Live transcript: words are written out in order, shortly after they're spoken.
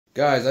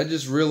Guys, I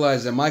just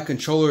realized that my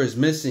controller is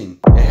missing.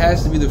 It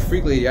has to be the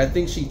freak lady. I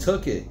think she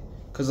took it.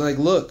 Cause like,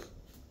 look,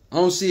 I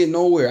don't see it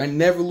nowhere. I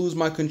never lose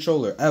my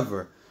controller,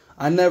 ever.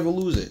 I never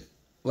lose it.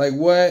 Like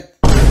what?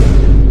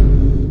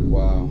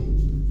 Wow.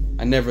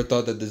 I never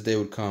thought that this day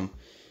would come.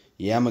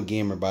 Yeah, I'm a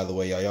gamer, by the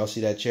way, y'all. Y'all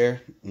see that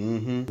chair?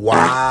 Mm-hmm.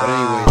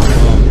 Wow. But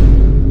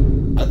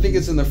anyways, I think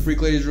it's in the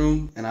freak lady's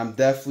room, and I'm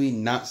definitely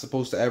not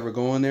supposed to ever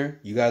go in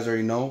there. You guys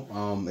already know.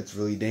 It's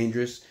really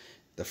dangerous.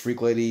 The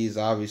freak lady is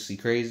obviously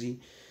crazy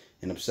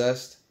and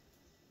obsessed,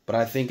 but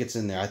I think it's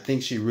in there. I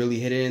think she really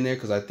hid it in there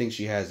because I think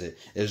she has it.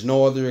 There's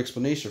no other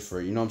explanation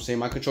for it. You know what I'm saying?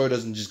 My controller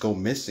doesn't just go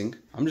missing.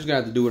 I'm just gonna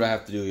have to do what I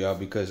have to do, y'all,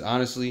 because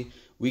honestly,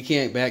 we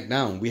can't back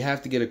down. We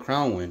have to get a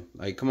crown win.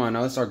 Like, come on,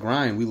 now it's our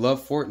grind. We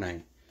love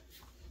Fortnite.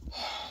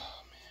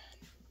 Oh,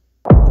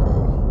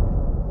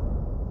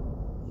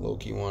 man.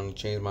 Low-key wanted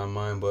to change my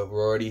mind, but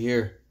we're already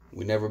here.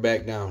 We never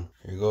back down.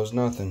 Here goes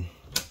nothing.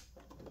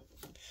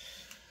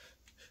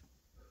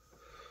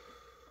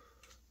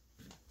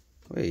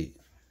 Wait,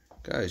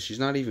 guys, she's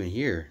not even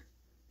here.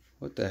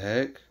 What the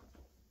heck?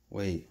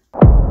 Wait.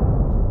 No.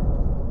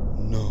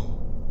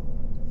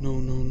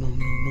 No, no, no, no,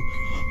 no.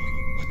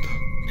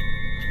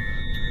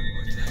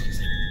 What the heck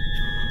is it?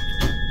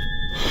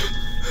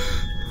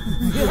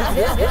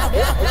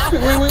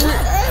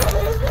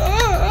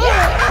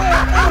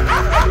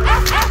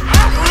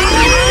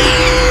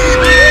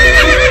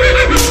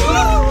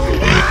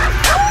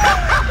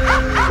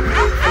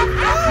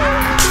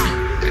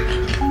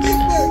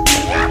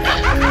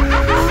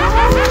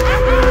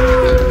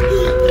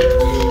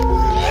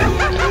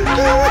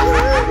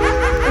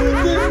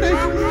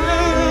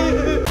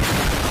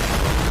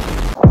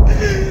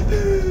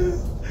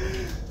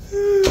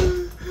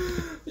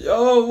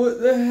 Yo,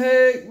 what the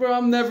heck, bro?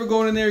 I'm never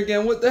going in there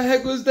again. What the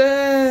heck was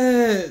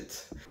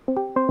that?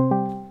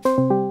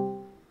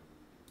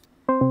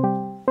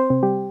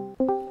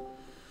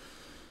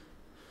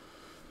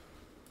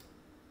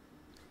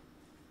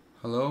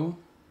 Hello?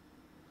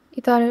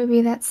 You thought it would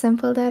be that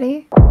simple,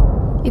 Daddy?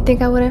 You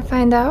think I wouldn't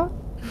find out?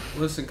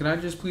 Listen, can I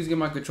just please get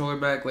my controller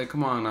back? Like,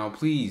 come on now,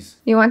 please.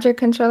 You want your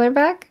controller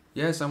back?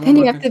 Yes, I want Then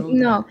you my have to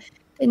controller back.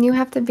 Then you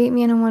have to beat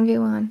me in a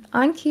 1v1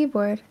 on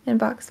keyboard in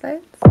box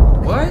fights.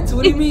 What?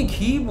 What do you mean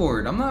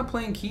keyboard? I'm not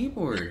playing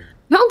keyboard.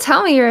 Don't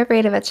tell me you're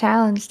afraid of a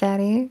challenge,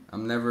 Daddy.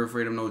 I'm never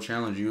afraid of no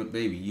challenge, you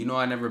baby. You know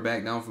I never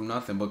back down from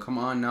nothing. But come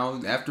on now,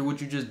 after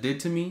what you just did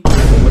to me,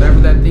 or whatever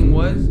that thing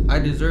was, I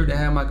deserve to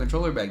have my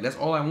controller back. That's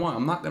all I want.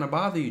 I'm not gonna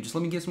bother you. Just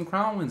let me get some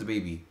crown wins,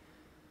 baby.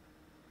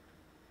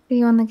 See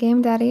you on the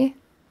game, Daddy.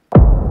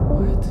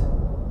 What?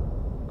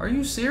 Are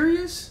you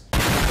serious?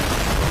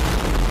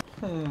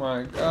 Oh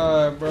my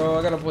god, bro.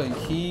 I gotta play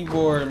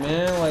keyboard,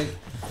 man. Like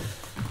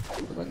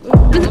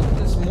look at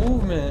this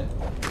movement.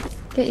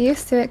 Get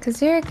used to it,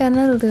 because you're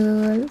gonna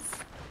lose.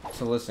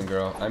 So listen,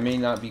 girl. I may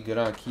not be good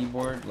on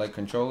keyboard, like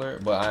controller,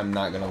 but I'm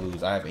not gonna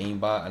lose. I have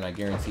aimbot, and I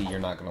guarantee you're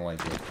not gonna like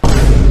it.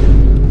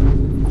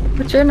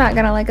 What you're not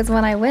gonna like is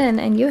when I win,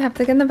 and you have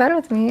to get in the bed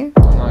with me.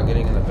 I'm not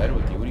getting in the bed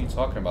with you. What are you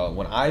talking about?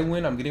 When I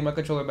win, I'm getting my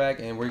controller back,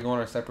 and we're going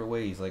our separate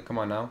ways. Like, come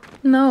on now.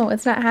 No,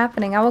 it's not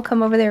happening. I will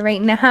come over there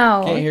right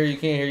now. Can't hear you,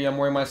 can't hear you. I'm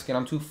wearing my skin.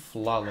 I'm too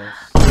flawless.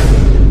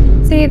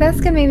 See, that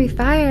skin may be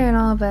fire and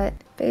all, but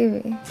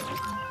baby,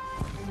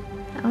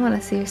 I want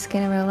to see your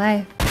skin in real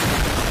life.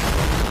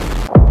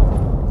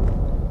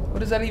 What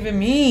does that even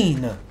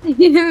mean? It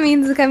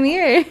means come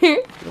here.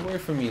 Get away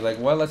from me. Like,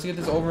 what? Let's get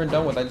this over and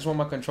done with. I just want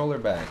my controller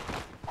back.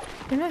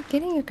 You're not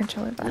getting your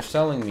controller back. You're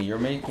selling me. You're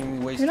making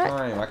me waste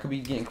time. I could be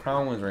getting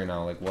crown wins right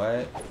now. Like,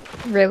 what?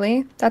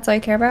 Really? That's all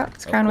you care about?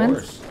 It's crown wins? Of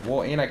course.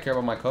 Well, and I care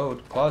about my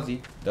code.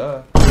 Clawzy.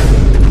 Duh.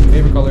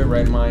 Favorite color,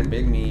 red mine.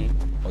 Big me.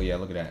 Oh, yeah.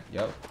 Look at that.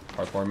 Yep.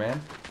 Hardcore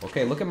man.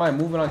 Okay, look at my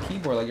movement on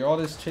keyboard. Like, you're all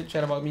this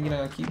chit-chat about me getting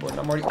on keyboard,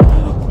 and I'm already...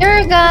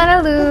 You're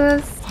gonna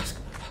lose.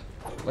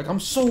 Like, I'm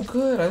so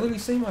good. I literally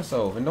say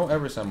myself. And don't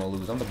ever say I'm gonna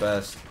lose. I'm the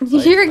best.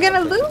 You're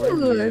gonna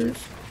lose.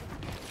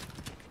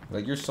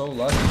 Like, you're so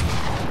lucky.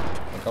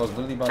 Like, I was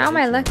literally about to... How am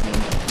I lucky?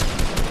 Look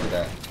at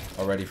that.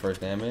 Already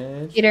first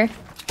damage. Cheater.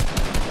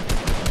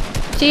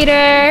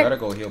 Cheater! You gotta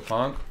go heal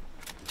punk.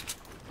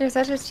 You're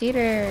such a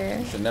cheater.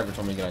 You should never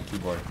told me to get on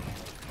keyboard.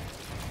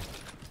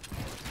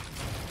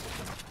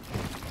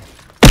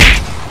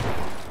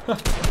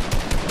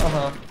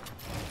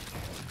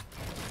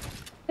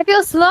 I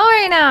feel slow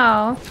right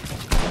now. I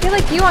feel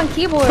like you on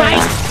keyboard.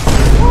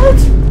 What?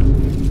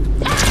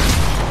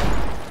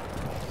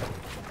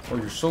 Oh,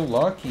 you're so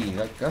lucky.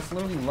 Like, that's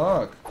literally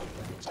luck.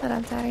 Shut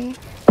up, Daddy.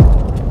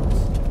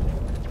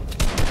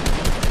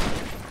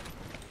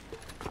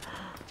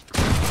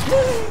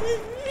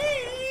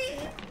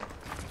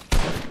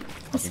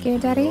 You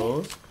scared, Daddy?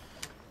 I'm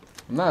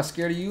not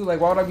scared of you. Like,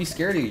 why would I be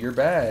scared of you? You're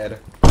bad.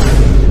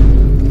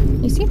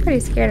 You seem pretty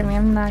scared of me,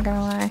 I'm not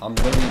gonna lie. I'm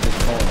literally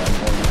just trolling.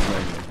 I'm going to kill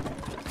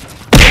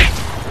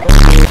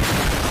you.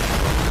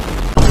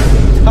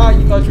 Ah,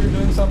 you thought you were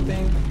doing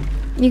something?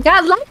 You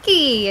got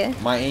lucky!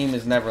 My aim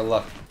is never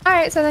luck.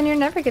 Alright, so then you're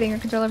never getting your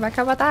controller back.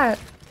 How about that?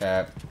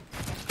 Cap.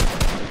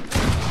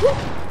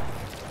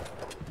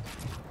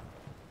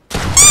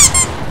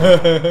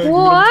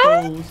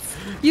 What?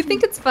 You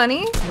think it's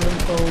funny?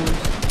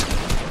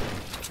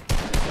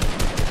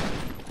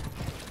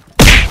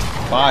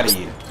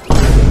 Body.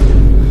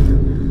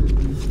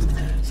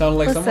 Sounded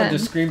like someone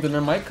just screamed and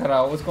their mic cut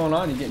out. What's going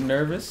on? You getting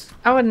nervous?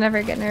 I would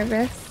never get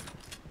nervous.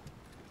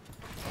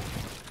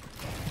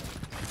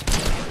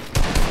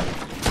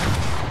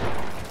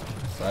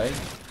 Psych.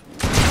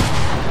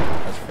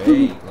 That's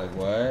fake. Like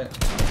what?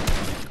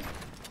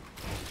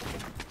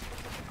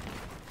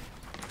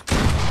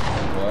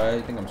 What?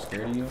 You think I'm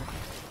scared of you?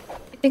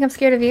 You think I'm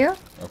scared of you?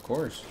 Of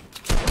course.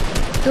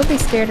 You'll be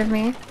scared of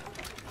me.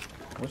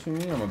 What you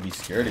mean I'm gonna be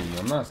scared of you?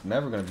 I'm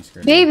never gonna be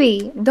scared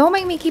Baby, of you. Don't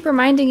make me keep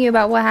reminding you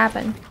about what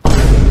happened.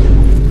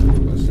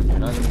 Listen, you're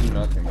not gonna do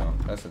nothing though.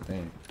 That's the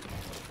thing.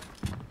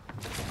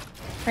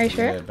 Are you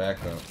sure? Yeah, back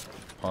up.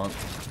 Punk.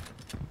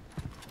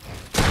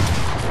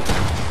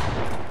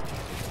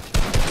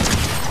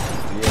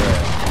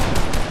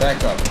 Yeah.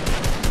 Back up.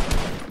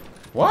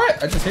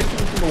 What? I just hit you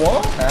through the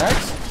wall?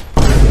 Axe?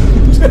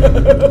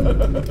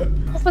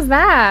 What was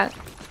that?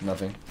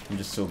 Nothing. I'm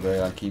just so good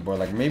on keyboard.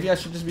 Like, maybe I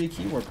should just be a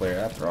keyboard player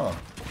after all.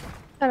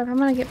 Shut up, I'm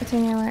gonna get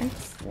between your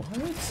legs. What?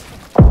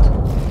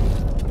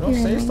 Don't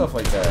say stuff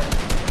like that.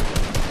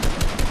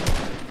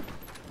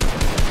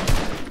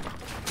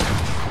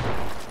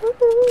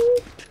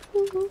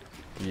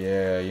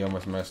 Yeah, you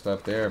almost messed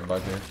up there,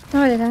 butter.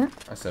 No, I didn't.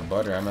 I said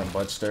butter. I meant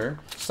butt stir.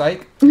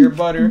 Psych, you're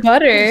butter.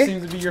 Butter? It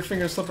seems to be your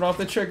finger slipping off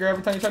the trigger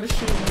every time you try to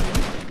shoot me.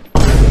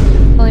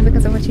 Only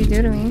because of what you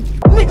do to me.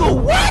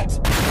 Nigga, what?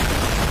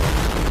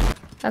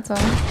 That's all.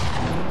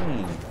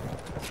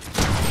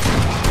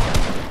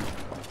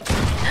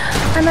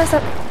 I messed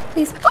up.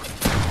 Please.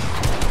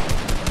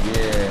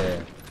 Yeah.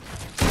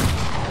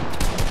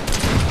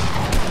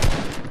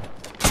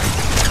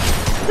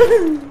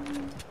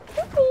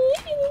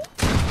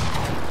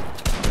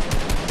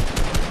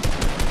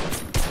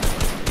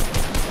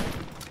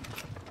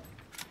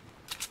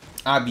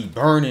 I be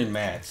burning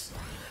mats.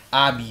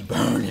 I be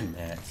burning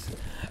mats.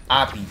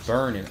 I be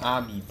burning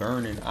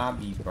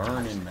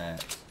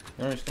mats.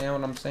 You understand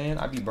what I'm saying?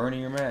 I be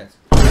burning your mats.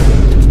 You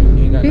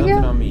ain't got nothing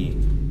on me.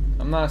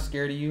 I'm not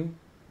scared of you.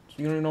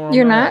 You don't even know where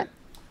You're I'm not? at.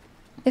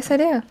 Yes, I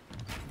do.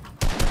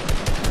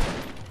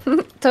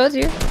 Told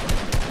you.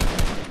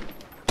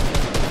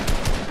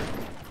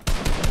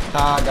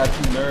 Ah, I got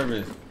you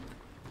nervous.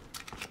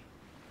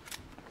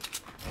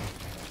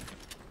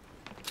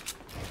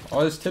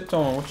 Oh, this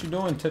tiptoeing. What you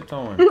doing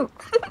tiptoeing?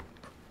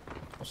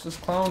 What's this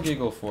clown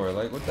giggle for?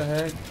 Like, what the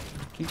heck?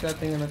 Keep that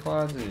thing in the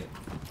closet.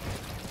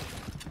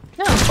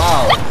 No.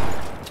 Wow.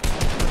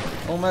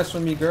 Don't mess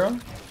with me, girl.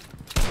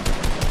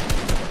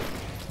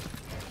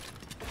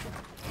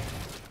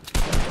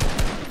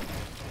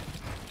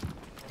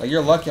 Like,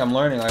 you're lucky I'm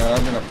learning. Like,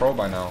 I've been a pro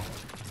by now.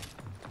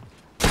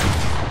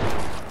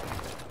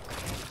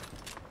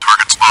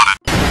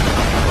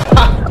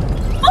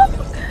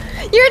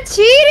 You're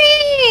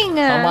cheating!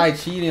 How am I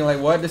cheating? Like,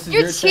 what? This is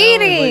You're your challenge.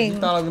 Like, cheating! you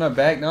thought I was gonna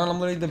back down? I'm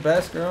literally the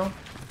best, girl.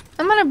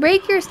 I'm gonna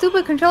break your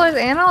stupid controller's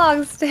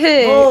analog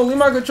stick. Oh, leave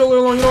my controller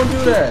alone. You don't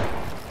do that.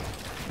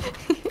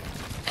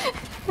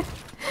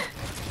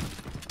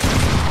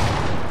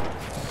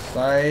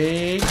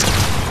 Psych.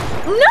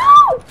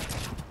 No!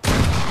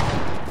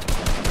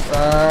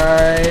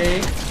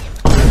 Psych.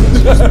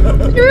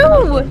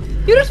 Through!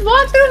 You just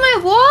walked through my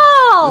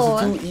wall!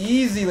 This is too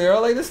easy, Leo.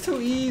 Like, this is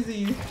too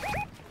easy.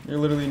 You're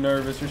literally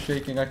nervous. You're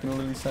shaking. I can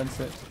literally sense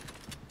it.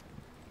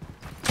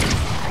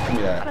 Give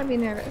me that. I'm gonna be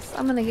nervous.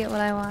 I'm gonna get what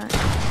I want.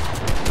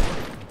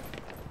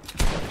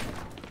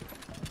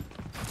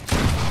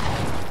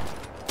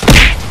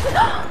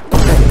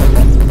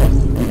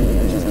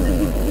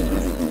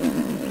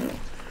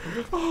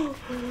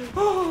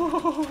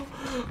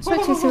 Just wait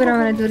till you see what I'm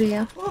gonna do to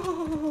you.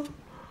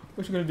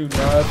 What you gonna do?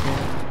 Nothing.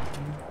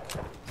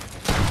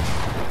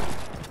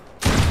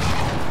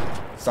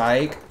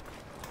 Psych.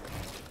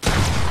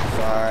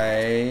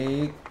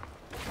 Psych.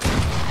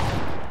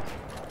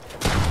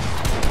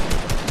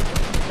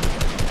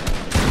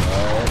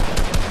 What?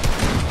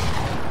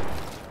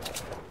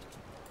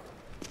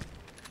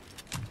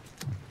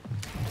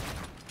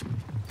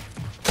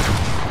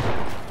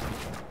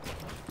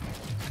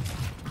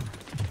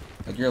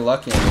 Like, you're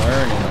lucky I'm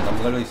learning. Like,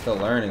 I'm literally still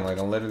learning. Like,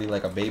 I'm literally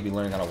like a baby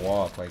learning how to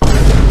walk. Like,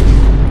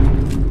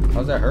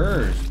 how's that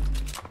hers?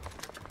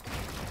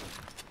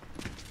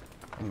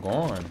 I'm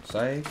gone.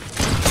 Psych.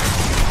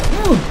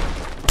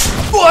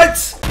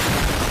 What?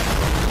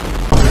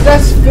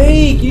 That's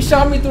fake. You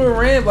shot me through a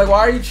ramp. Like, why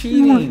are you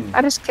cheating?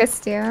 I just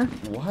kissed you.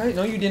 What?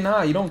 No, you did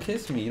not. You don't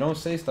kiss me. You don't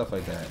say stuff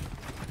like that.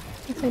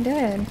 Yes, I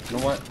did. You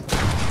know what?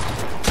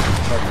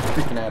 Like your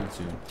freaking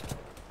attitude.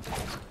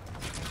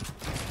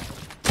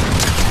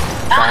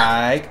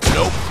 Psych.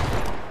 Nope.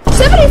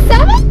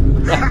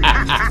 77?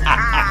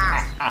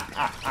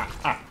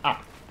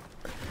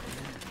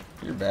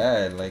 You're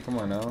bad. Like, come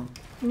on now.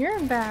 You're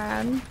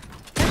bad.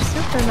 You're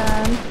super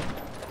bad.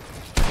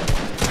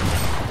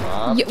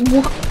 Stop.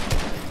 What?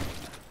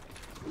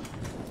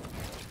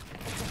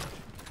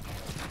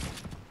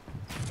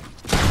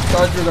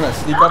 thought you were gonna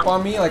sneak up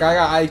on me? Like, I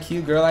got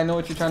IQ, girl. I know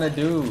what you're trying to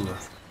do.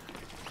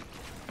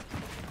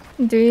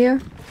 Do you?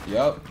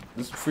 Yup.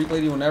 This freak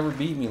lady will never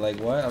beat me. Like,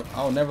 what?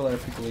 I'll never let a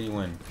freak lady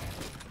win.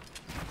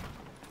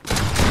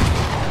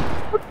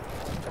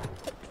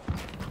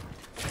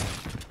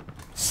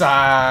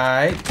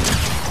 Side.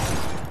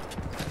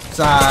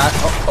 Side.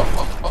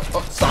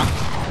 Oh, side.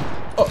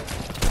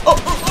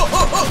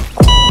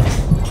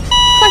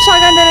 My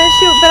shotgun didn't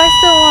shoot, but I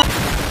still won.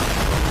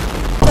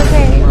 It's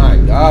okay. Oh my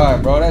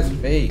god, bro. That's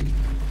fake.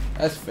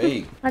 That's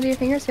fake. How do your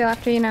fingers feel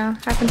after, you know,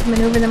 having to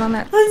maneuver them on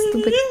that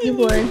stupid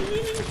keyboard?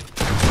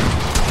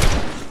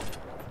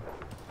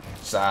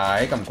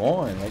 Psych, I'm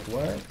going. Like,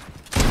 what?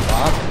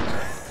 Pop.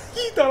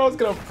 He thought I was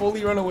gonna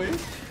fully run away.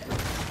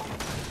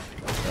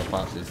 I'll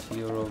pop this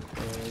heel real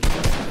quick.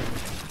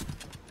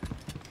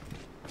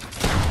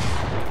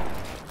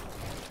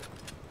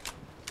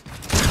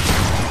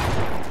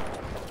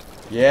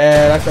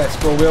 Yeah, that's that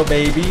scroll wheel,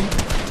 baby.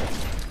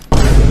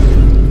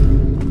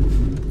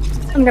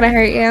 I'm gonna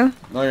hurt you.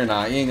 No, you're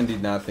not. You ain't gonna do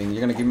nothing.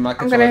 You're gonna give me my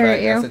controller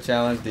back. That's the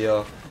challenge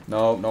deal.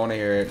 No, don't wanna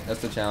hear it. That's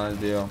the challenge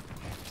deal.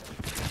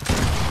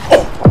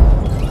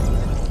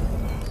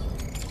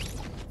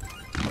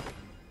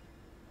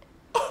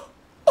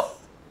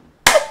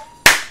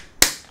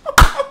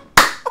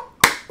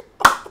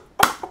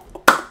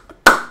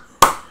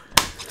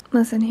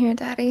 Listen here,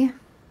 Daddy.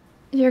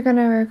 You're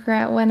gonna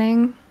regret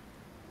winning.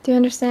 Do you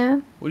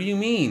understand? What do you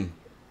mean?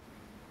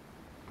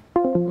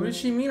 What does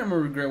she mean I'm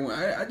gonna regret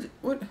winning?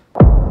 What?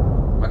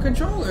 My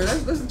controller.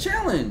 That's the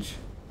challenge.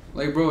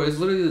 Like, bro, it's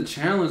literally the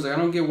challenge. Like, I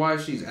don't get why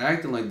she's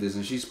acting like this.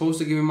 And she's supposed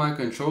to give me my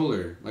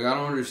controller. Like, I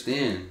don't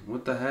understand.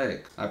 What the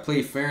heck? I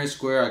played fair and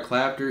square. I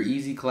clapped her.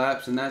 Easy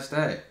claps. And that's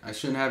that. I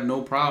shouldn't have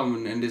no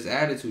problem in this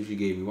attitude she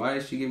gave me. Why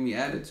did she give me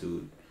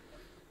attitude?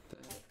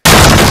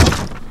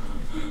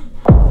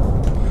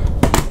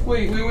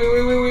 Wait.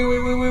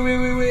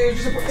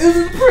 It's just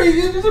a prank.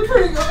 It's just a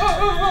prank.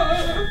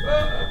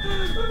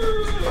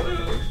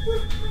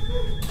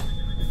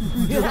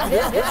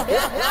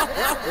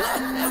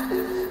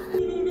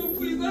 No,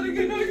 please, not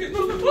again. No.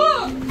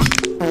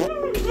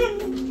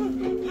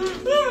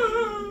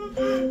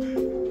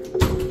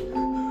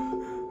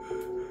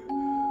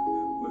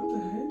 What the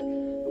heck?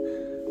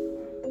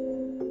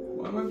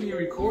 Why am I being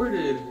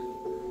recorded?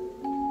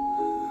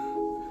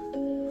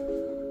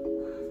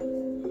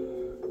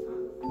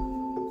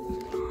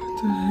 What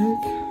the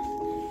heck?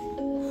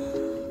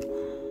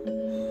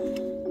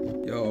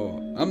 Yo,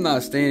 I'm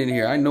not staying in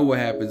here. I know what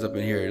happens up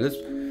in here.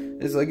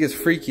 It's like it's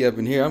freaky up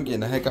in here. I'm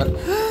getting the heck out. What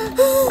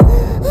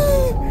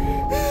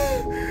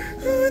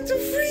the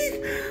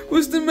freak?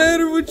 What's the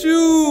matter with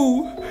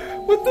you?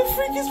 What the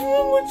freak is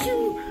wrong with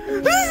you?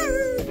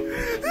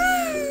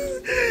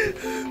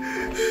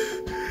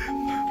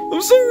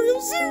 I'm sorry.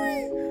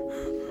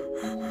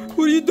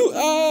 What do you do?